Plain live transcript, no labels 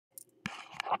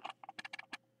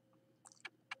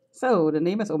So the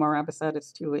name is OMMA RAMPERSAD.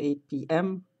 It's 2:08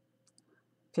 p.m.,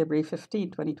 February 15,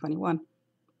 2021.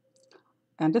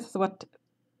 And this is what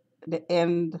the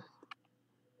end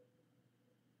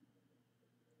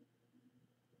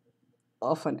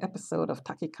of an episode of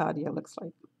Tachycardia looks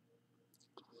like.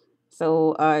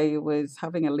 So I was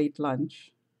having a late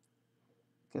lunch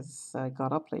because I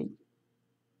got up late.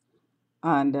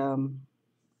 And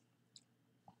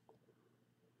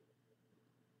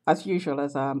as usual,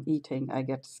 as I'm eating, I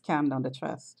get scanned on the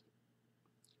chest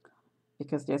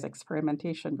because there's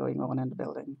experimentation going on in the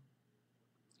building.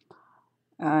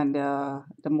 And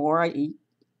the more I eat,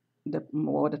 the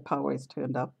more the power is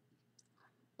turned up,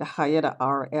 the higher the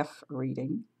RF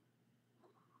reading,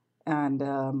 and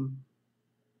the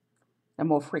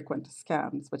more frequent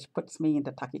scans, which puts me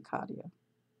into tachycardia.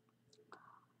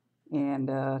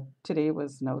 And today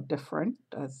was no different,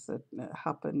 as it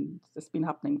happened. It's been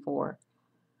happening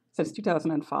since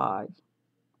 2005.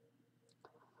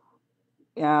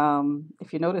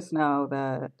 If you notice now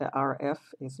that the RF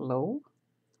is low,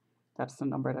 that's the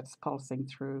number that's pulsing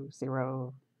through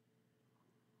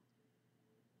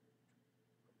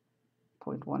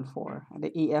 0.14, and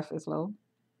the EF is low.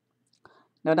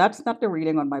 Now, that's not the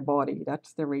reading on my body,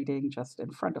 that's the reading just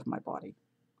in front of my body.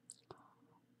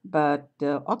 But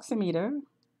the oximeter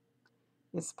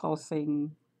is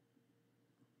pulsing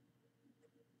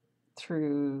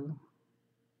through,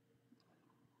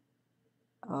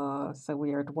 so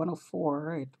we are at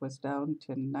 104. It was down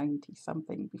to 90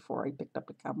 something before I picked up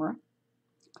the camera.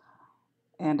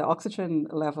 And the oxygen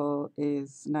level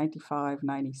is 95,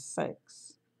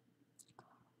 96.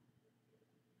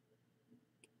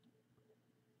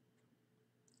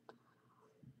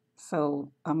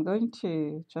 So I'm going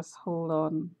to just hold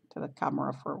on to the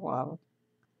camera for a while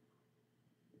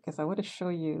because I want to show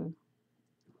you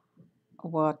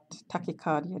what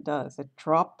tachycardia does. It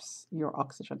drops your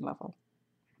oxygen level.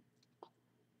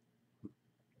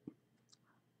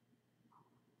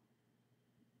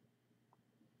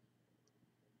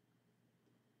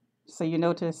 So you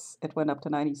notice it went up to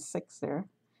 96 there.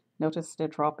 Notice the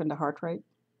drop in the heart rate.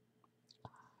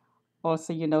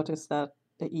 Also, you notice that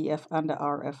the EF and the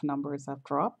RF numbers have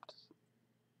dropped.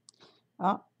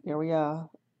 Here we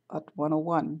are at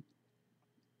 101,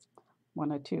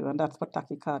 102, and that's what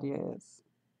tachycardia is.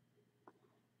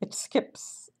 It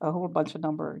skips a whole bunch of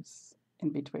numbers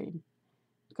in between.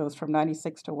 It goes from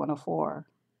 96 to 104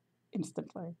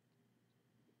 instantly.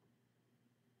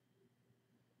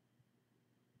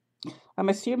 I'm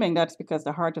assuming that's because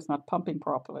the heart is not pumping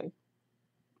properly.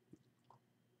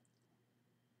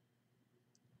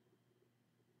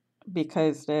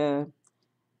 Because the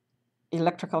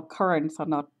electrical currents are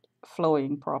not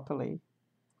flowing properly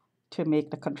to make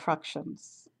the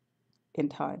contractions in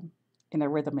time, in a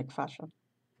rhythmic fashion.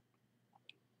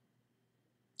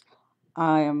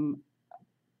 I am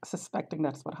suspecting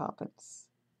that's what happens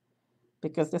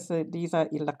because these are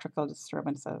electrical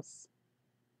disturbances.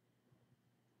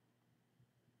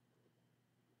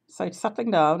 So it's settling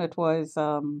down. It went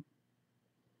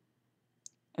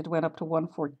up to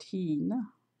 114.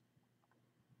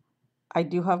 I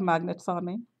do have magnets on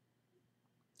me,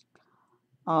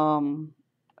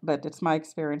 but it's my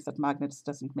experience that magnets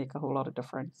doesn't make a whole lot of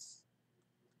difference.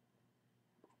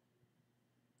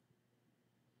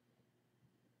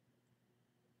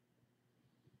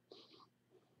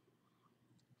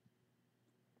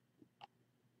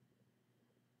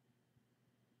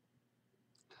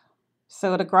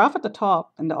 So the graph at the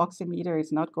top and the oximeter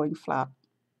is not going flat.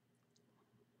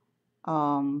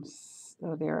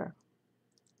 So there,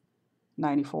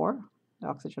 94, the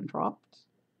oxygen dropped.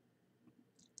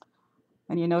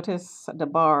 And you notice the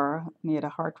bar near the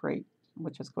heart rate,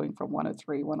 which is going from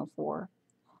 103, 104,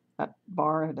 that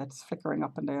bar that's flickering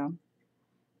up and down.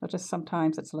 Notice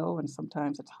sometimes it's low and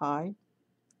sometimes it's high.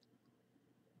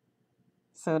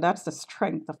 So that's the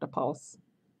strength of the pulse.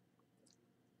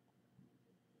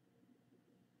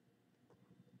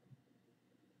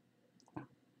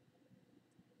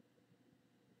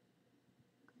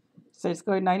 So it's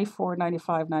going 94,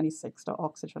 95, 96, the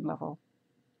oxygen level.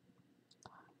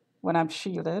 When I'm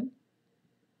shielded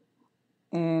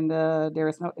and there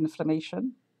is no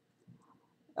inflammation,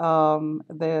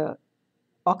 the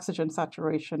oxygen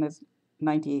saturation is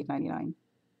 98, 99,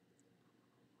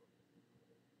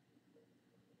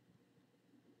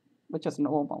 which is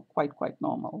normal, quite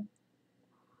normal.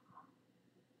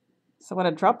 So when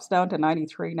it drops down to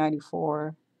 93,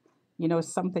 94, you know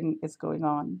something is going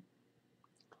on.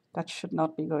 That should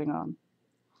not be going on.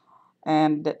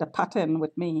 And the pattern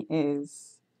with me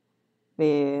is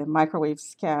the microwave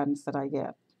scans that I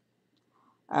get.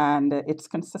 And it's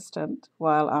consistent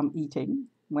while I'm eating,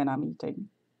 when I'm eating.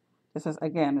 This is,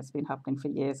 again, it's been happening for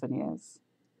years and years.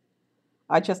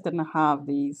 I just didn't have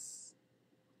these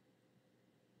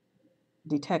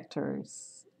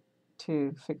detectors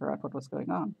to figure out what was going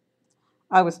on.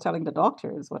 I was telling the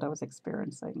doctors what I was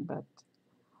experiencing, but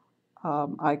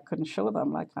I couldn't show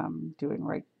them like I'm doing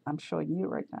right. I'm showing you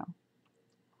right now.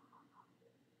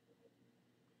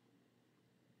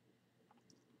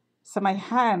 So my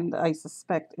hand, I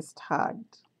suspect, is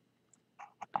tagged.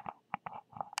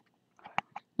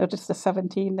 Notice the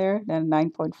 17 there, then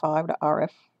 9.5, the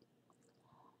RF.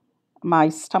 My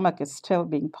stomach is still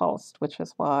being pulsed, which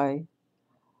is why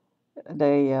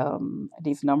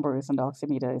these numbers in the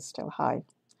oximeter is still high.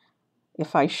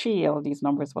 If I shield, these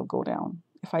numbers will go down.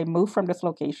 If I move from this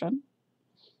location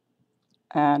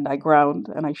and I ground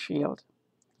and I shield,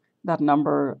 that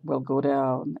number will go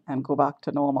down and go back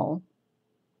to normal,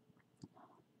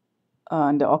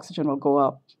 and the oxygen will go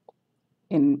up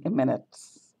in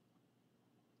minutes.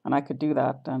 And I could do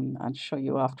that and show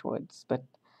you afterwards. But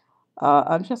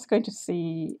I'm just going to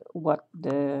see what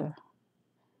the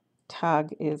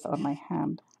tag is on my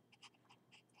hand.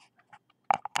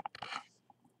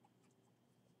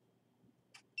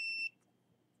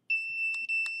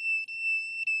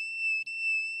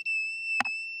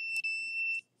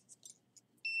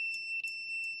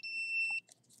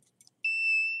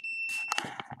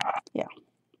 Yeah.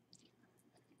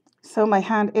 So my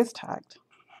hand is tagged.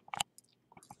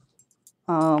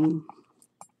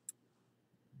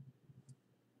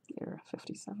 Here,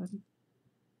 57.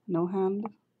 No hand.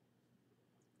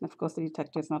 And of course, the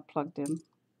detector is not plugged in.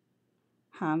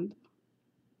 Hand.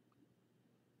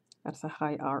 That's a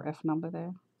high RF number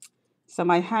there. So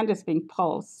my hand is being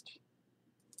pulsed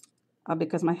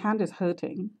because my hand is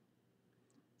hurting.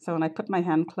 So when I put my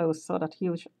hand close, so that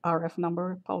huge RF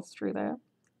number pulsed through there,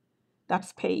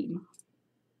 that's pain.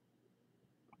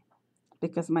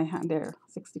 Because my hand there,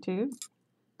 62,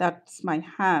 that's my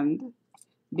hand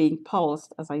being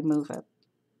pulsed as I move it,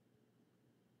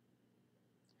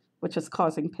 which is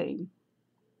causing pain.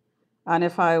 And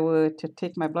if I were to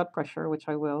take my blood pressure, which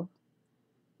I will,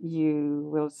 you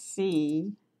will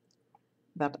see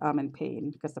that I'm in pain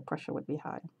because the pressure would be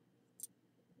high.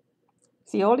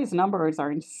 See, all these numbers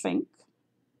are in sync.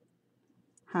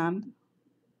 Hand,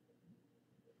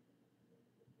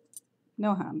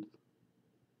 no hand.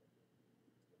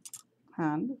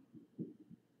 Hand,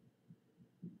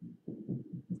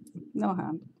 no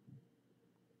hand.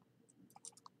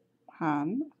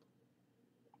 Hand,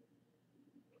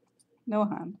 no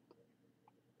hand.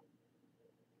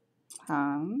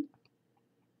 Hand,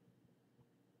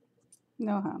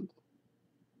 no hand.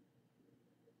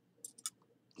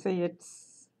 See,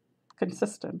 it's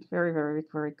consistent, very, very,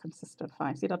 very consistent.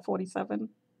 Fine. See that 47?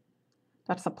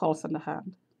 That's a pulse in the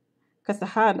hand. Because the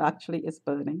hand actually is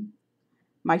burning.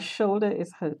 My shoulder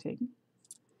is hurting.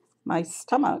 My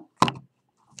stomach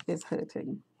is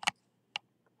hurting.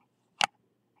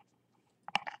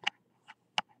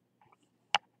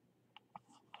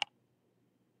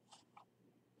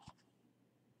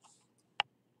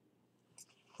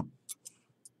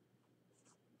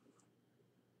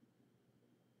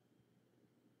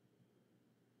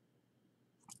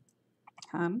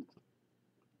 Hand.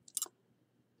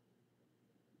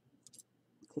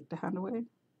 Take the hand away.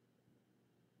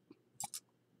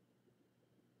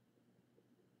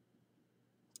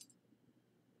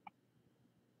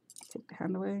 Take the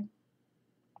hand away.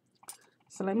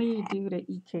 So let me do the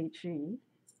EKG.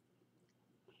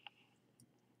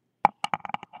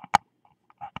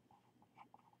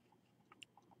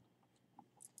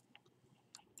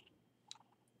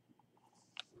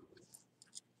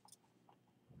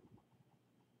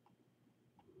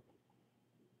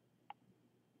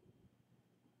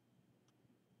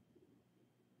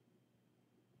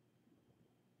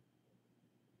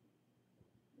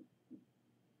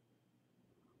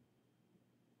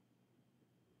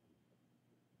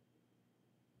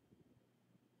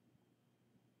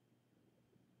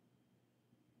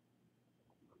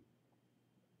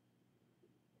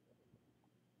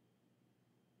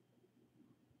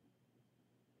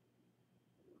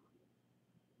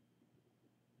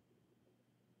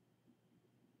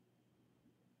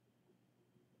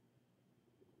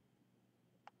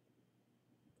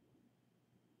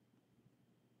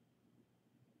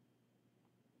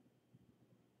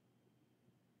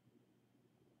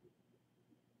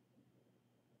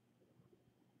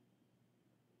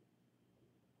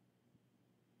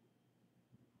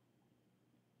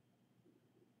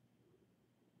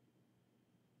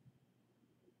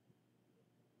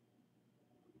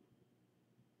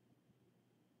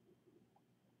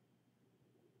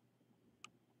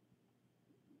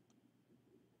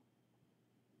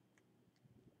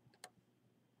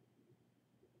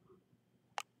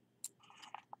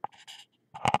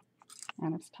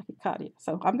 and it's tachycardia.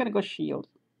 So I'm going to go shield.